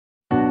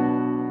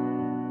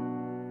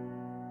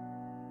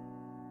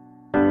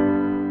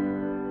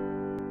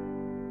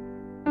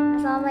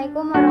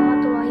Assalamualaikum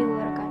warahmatullahi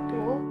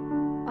wabarakatuh.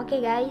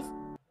 Okay guys,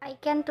 I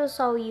can to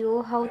show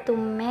you how to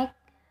make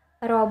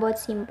a robot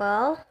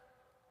simple.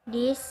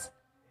 This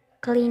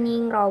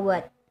cleaning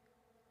robot.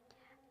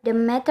 The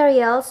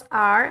materials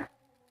are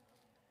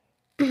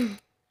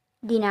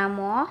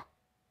dynamo,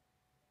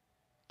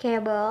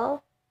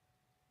 cable,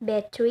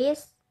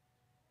 batteries,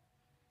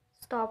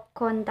 stop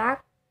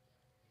contact,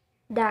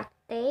 duct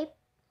tape,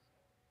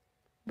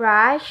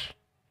 brush,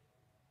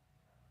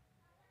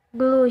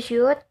 glue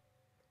sheet,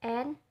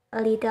 and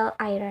a little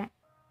iron.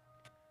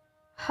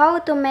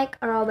 How to make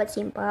a robot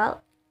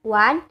simple?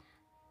 1.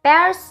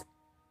 Pairs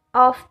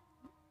of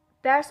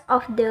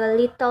the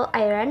little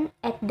iron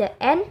at the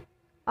end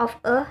of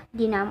a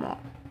dynamo.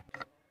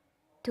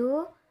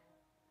 2.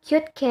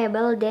 Cut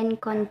cable then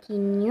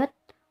continued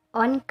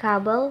on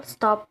cable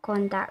stop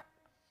contact.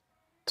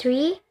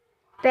 3.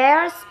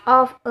 Pairs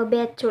of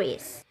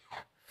batteries.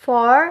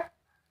 4.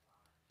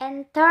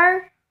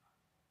 Enter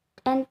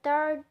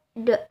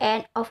the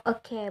end of a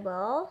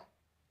cable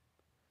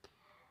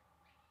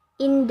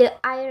in the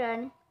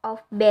iron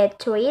of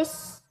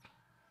batteries,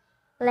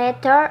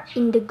 later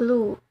in the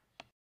glue.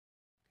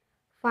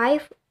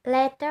 5.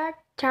 Later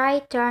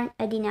try turn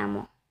a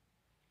dynamo.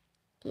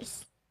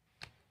 6.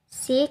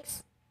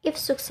 If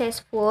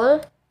successful,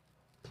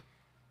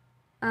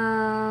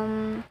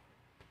 then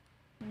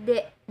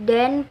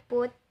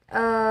put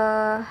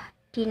a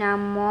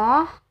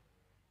dynamo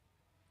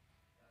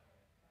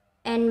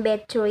and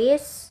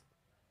batteries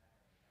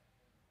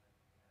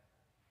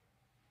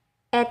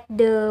at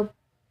the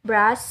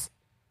brush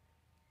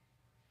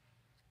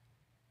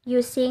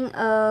using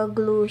a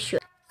glue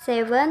sheet.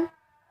 7.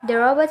 The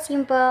robot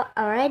simple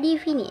already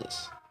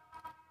finished.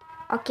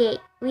 Okay,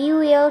 we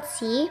will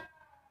see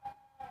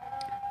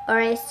a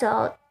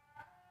result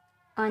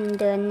on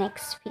the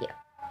next video.